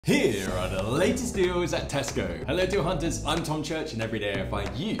Here are the latest deals at Tesco. Hello deal hunters, I'm Tom Church and every day I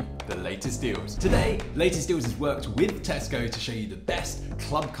find you the latest deals. Today, Latest Deals has worked with Tesco to show you the best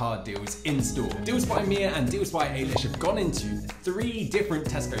club card deals in store. Deals by Mia and Deals by Ailish have gone into 3 different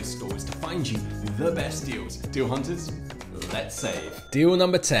Tesco stores to find you the best deals. Deal hunters, let's save. Deal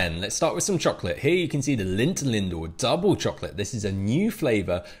number 10. Let's start with some chocolate. Here you can see the Lindt & Lindor double chocolate. This is a new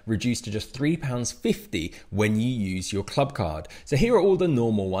flavour reduced to just £3.50 when you use your club card. So here are all the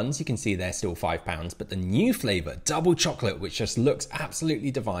normal ones. You can see they're still £5, but the new flavour, double chocolate, which just looks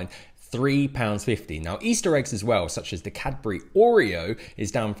absolutely divine, £3.50. Now Easter eggs as well, such as the Cadbury Oreo, is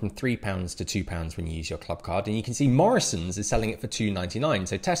down from £3 to £2 when you use your club card, and you can see Morrison's is selling it for £2.99.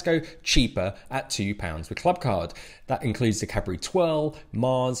 So Tesco cheaper at £2 with club card. That includes the Cadbury Twirl,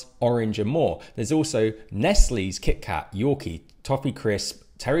 Mars, Orange and more. There's also Nestle's Kit Kat, Yorkie, Toffee Crisp,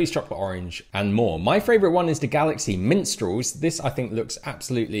 Terry's Chocolate Orange and more. My favourite one is the Galaxy Minstrels. This I think looks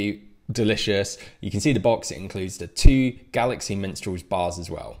absolutely delicious. You can see the box, it includes the 2 Galaxy Minstrels bars as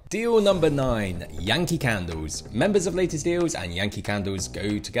well. Deal number 9, Yankee Candles. Members of Latest Deals and Yankee Candles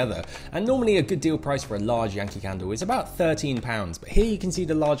go together, and normally a good deal price for a large Yankee candle is about £13, but here you can see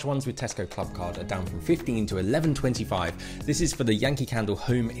the large ones with Tesco Clubcard are down from £15 to £11.25. This is for the Yankee Candle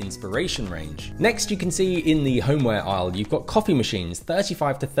Home Inspiration range. Next you can see in the homeware aisle you've got coffee machines,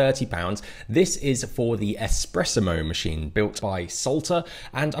 £35 to £30. This is for the Espressimo machine built by Salter,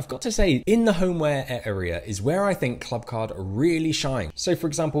 and I've got to say, in the homeware area is where I think Clubcard really shine. So for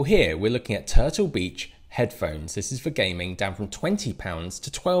example here we're looking at Turtle Beach headphones. This is for gaming, down from £20 to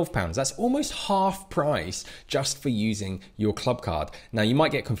 £12. That's almost half price just for using your club card. Now you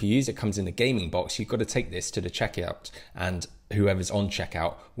might get confused, it comes in a gaming box. You've got to take this to the checkout and whoever's on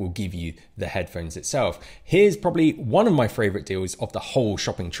checkout will give you the headphones itself. Here's probably one of my favorite deals of the whole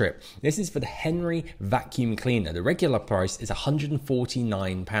shopping trip. This is for the Henry vacuum cleaner. The regular price is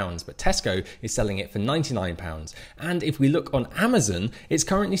 £149, but Tesco is selling it for £99. And if we look on Amazon, it's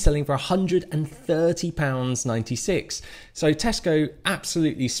currently selling for £130.96. So Tesco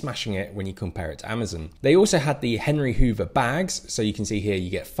absolutely smashing it when you compare it to Amazon. They also had the Henry Hoover bags. So you can see here you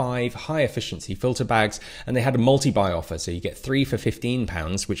get 5 high efficiency filter bags, and they had a multi-buy offer. So you get 3 for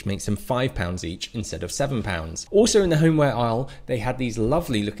 £15, which makes them £5 each instead of £7. Also in the homeware aisle, they had these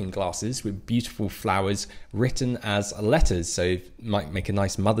lovely looking glasses with beautiful flowers written as letters. So it might make a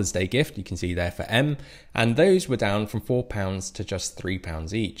nice Mother's Day gift. You can see there for M, and those were down from £4 to just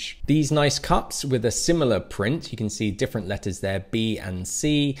 £3 each. These nice cups with a similar print, you can see different letters there, B and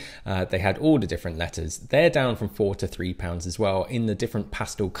C. They had all the different letters. They're down from £4 to £3 as well in the different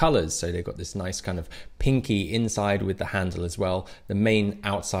pastel colors. So they've got this nice kind of pinky inside with the handle as well. The main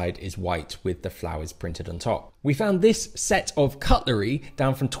outside is white with the flowers printed on top. We found this set of cutlery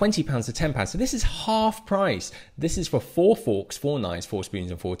down from £20 to £10. So this is half price. This is for 4 forks, 4 knives, 4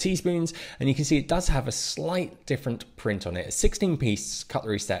 spoons and 4 teaspoons. And you can see it does have a slight different print on it. A 16-piece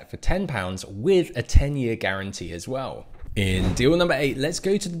cutlery set for £10 with a 10-year guarantee as well. In deal number 8, let's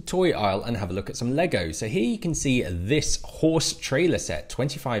go to the toy aisle and have a look at some Lego. So here you can see this horse trailer set,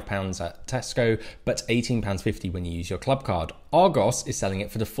 £25 at Tesco, but £18.50 when you use your club card. Argos is selling it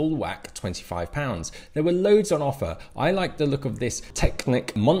for the full whack, £25. There were loads on offer. I like the look of this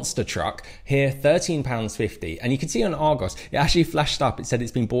Technic monster truck here, £13.50. And you can see on Argos, it actually flashed up. It said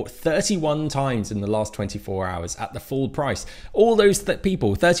it's been bought 31 times in the last 24 hours at the full price. All those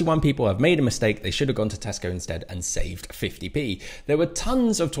 31 people have made a mistake. They should have gone to Tesco instead and saved 50p. There were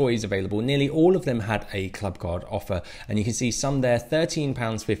tons of toys available. Nearly all of them had a club card offer. And you can see some there,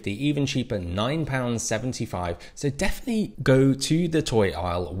 £13.50, even cheaper, £9.75. So definitely go to the toy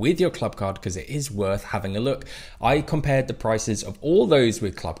aisle with your club card because it is worth having a look. I compared the prices of all those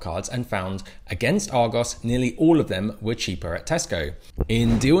with club cards and found against Argos, nearly all of them were cheaper at Tesco.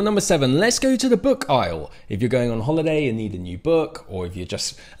 In deal number 7, let's go to the book aisle. If you're going on holiday and need a new book, or if you're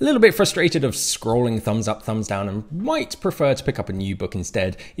just a little bit frustrated of scrolling thumbs up, thumbs down and might prefer to pick up a new book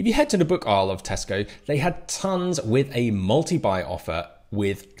instead, if you head to the book aisle of Tesco, they had tons with a multi-buy offer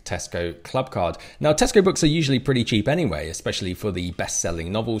with Tesco Clubcard. Now Tesco books are usually pretty cheap anyway, especially for the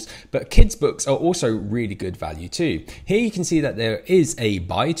best-selling novels, but kids books are also really good value too. Here you can see that there is a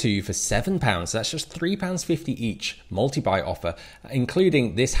buy two for £7, so that's just £3.50 each multi-buy offer,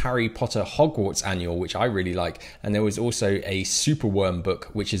 including this Harry Potter Hogwarts annual, which I really like, and there was also a Superworm book,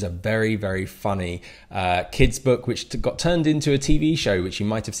 which is a very, very funny kids book, which got turned into a TV show, which you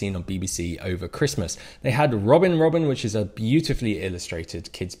might have seen on BBC over Christmas. They had Robin, which is a beautifully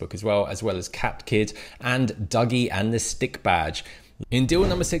illustrated kids book as well as Cat Kid and Dougie and the Stick Badge. In deal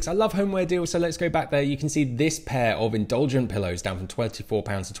number 6, I love homeware deals, so let's go back there. You can see this pair of indulgent pillows down from £24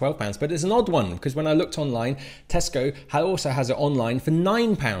 to £12, but it's an odd one because when I looked online, Tesco also has it online for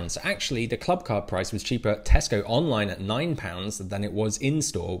 £9. Actually, the Clubcard price was cheaper at Tesco online at £9 than it was in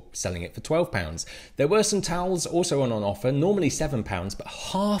store selling it for £12. There were some towels also on offer, normally £7, but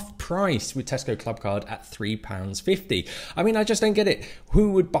half price with Tesco Clubcard at £3.50. I mean, I just don't get it.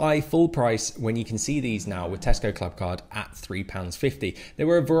 Who would buy full price when you can see these now with Tesco Clubcard at £3.50? There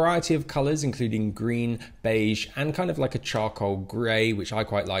were a variety of colours, including green, beige, and kind of like a charcoal grey, which I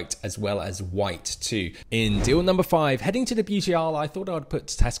quite liked, as well as white too. In deal number 5, heading to the beauty aisle, I thought I'd put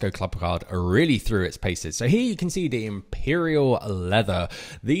Tesco Clubcard really through its paces. So here you can see the Imperial Leather.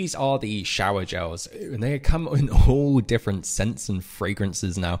 These are the shower gels, and they come in all different scents and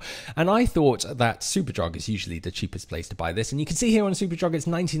fragrances now. And I thought that Superdrug is usually the cheapest place to buy this, and you can see here on Superdrug it's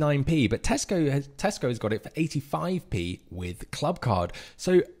 99p, but Tesco's got it for 85p with Clubcard.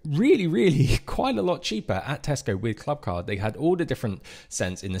 So really quite a lot cheaper at Tesco with Clubcard. They had all the different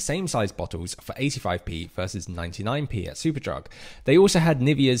scents in the same size bottles for 85p versus 99p at Superdrug. They also had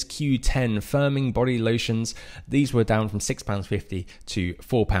Nivea's Q10 firming body lotions. These were down from £6.50 to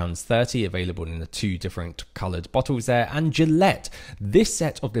 £4.30, available in the 2 different coloured bottles there. And Gillette, this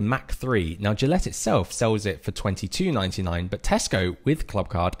set of the Mach 3. Now Gillette itself sells it for £22.99, but Tesco with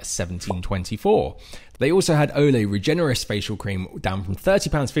Clubcard £17.24. They also had Olay Regenerist facial cream down from £30,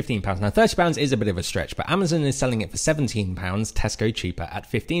 £15. Now £30 is a bit of a stretch, but Amazon is selling it for £17, Tesco cheaper at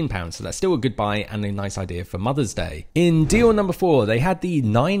 £15. So that's still a good buy and a nice idea for Mother's Day. In deal number 4, they had the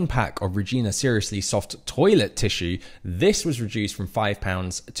 9-pack of Regina Seriously Soft toilet tissue. This was reduced from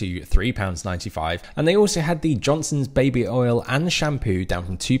 £5 to £3.95. And they also had the Johnson's baby oil and shampoo down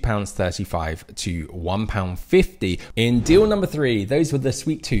from £2.35 to £1.50. In deal number 3, those with the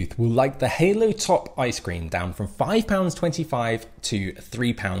sweet tooth will like the Halo Top ice cream down from £5.25 to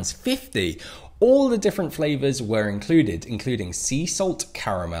 £3.50. All the different flavours were included, including sea salt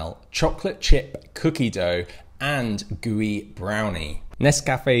caramel, chocolate chip cookie dough, and gooey brownie.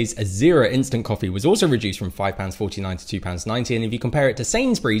 Nescafe's Zero instant coffee was also reduced from £5.49 to £2.90, and if you compare it to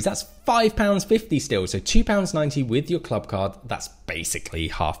Sainsbury's, that's £5.50 still, so £2.90 with your Clubcard. That's basically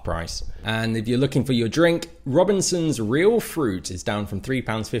half price. And if you're looking for your drink, Robinson's Real Fruit is down from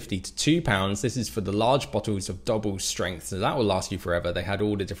 £3.50 to £2. This is for the large bottles of double strength, so that will last you forever. They had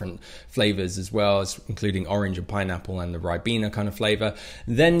all the different flavours as well, including orange and pineapple and the Ribena kind of flavour.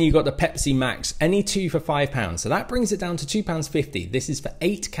 Then you got the Pepsi Max, any 2 for £5, so that brings it down to £2.50. This is for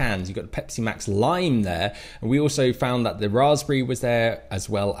 8 cans. You've got the Pepsi Max Lime there, and we also found that the raspberry was there as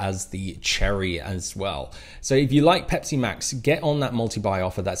well as the cherry as well. So if you like Pepsi Max, get on that multi-buy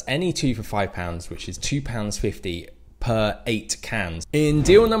offer. That's any 2 for £5, which is £2.50 per 8 cans. In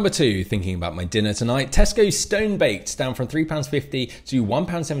deal number 2, thinking about my dinner tonight, Tesco Stone Baked down from £3.50 to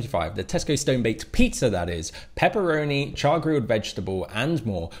 £1.75. The Tesco Stone Baked pizza, that is, pepperoni, char-grilled vegetable, and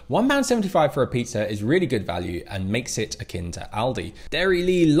more. £1.75 for a pizza is really good value and makes it akin to Aldi. Dairy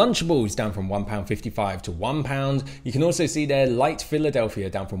Lee Lunchables down from £1.55 to £1. You can also see there Light Philadelphia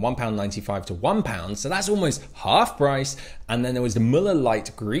down from £1.95 to £1, so that's almost half price. And then there was the Muller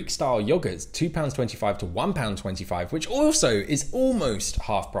Light Greek-style yogurts, £2.25 to £1.25, which also is almost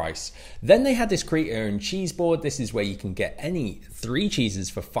half price. Then they had this create your own cheese board. This is where you can get any 3 cheeses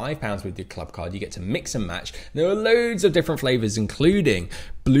for £5 with your Clubcard. You get to mix and match. There are loads of different flavours, including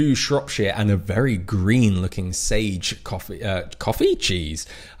blue Shropshire and a very green looking sage coffee cheese.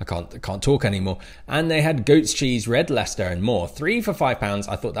 I can't talk anymore. And they had goat's cheese, red Leicester, and more. 3 for £5.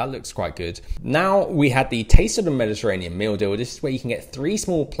 I thought that looks quite good. Now we had the Taste of the Mediterranean meal deal. This is where you can get 3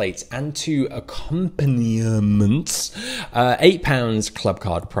 small plates and 2 accompaniments. £8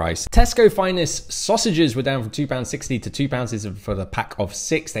 Clubcard price. Tesco Finest sausages were down from £2.60 to £2 for the pack of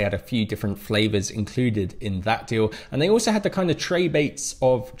 6. They had a few different flavours included in that deal, and they also had the kind of tray bakes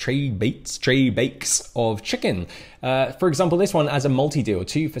of chicken. For example, this one as a multi-deal,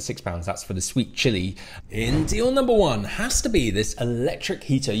 2 for £6. That's for the sweet chili. In deal number 1 has to be this electric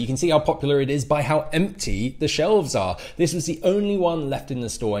heater. You can see how popular it is by how empty the shelves are. This was the only one left in the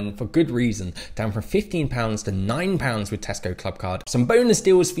store, and for good reason. Down from £15 to £9 with Tesco Clubcard. Some bonus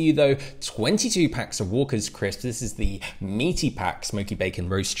deals for you though. 22 packs of Walker's Crisps. This is the meaty pack, smoky bacon,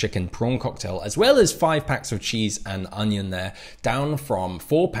 roast chicken, prawn cocktail, as well as 5 packs of cheese and onion there. Down from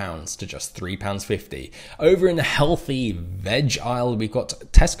 £4 to just £3.50. Over in the healthy veg aisle, we've got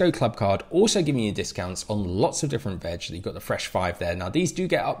Tesco Clubcard also giving you discounts on lots of different veg. You've got the Fresh 5 there. Now these do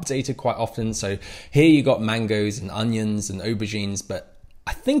get updated quite often, so here you got mangoes and onions and aubergines, but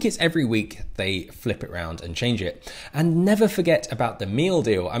I think it's every week they flip it around and change it. And never forget about the meal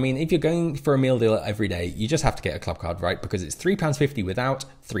deal. I mean, if you're going for a meal deal every day, you just have to get a club card, right? Because it's £3.50 without,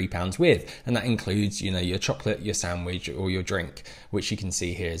 £3 with. And that includes, your chocolate, your sandwich, or your drink, which you can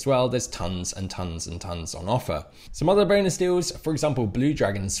see here as well. There's tons and tons and tons on offer. Some other bonus deals, for example, Blue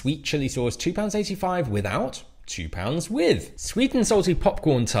Dragon Sweet Chili Sauce, £2.85 without, £2 with. Sweet and salty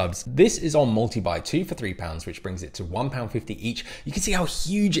popcorn tubs. This is on multi-buy, 2 for £3, which brings it to £1.50 each. You can see how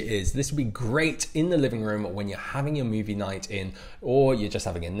huge it is. This would be great in the living room when you're having your movie night in, or you're just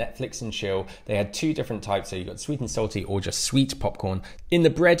having a Netflix and chill. They had 2 different types, so you got sweet and salty or just sweet popcorn. In the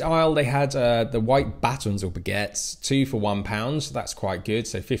bread aisle, they had the white batons or baguettes, 2 for £1. So that's quite good,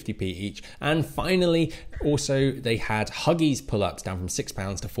 so 50p each. And finally, also they had Huggies pull-ups down from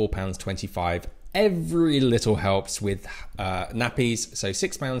 £6 to £4.25. Every little helps with nappies, so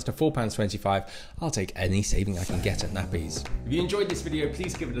 £6 to £4.25. I'll take any saving I can get at nappies. If you enjoyed this video,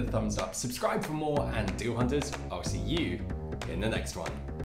 please give it a thumbs up, subscribe for more, and Deal Hunters, I'll see you in the next one.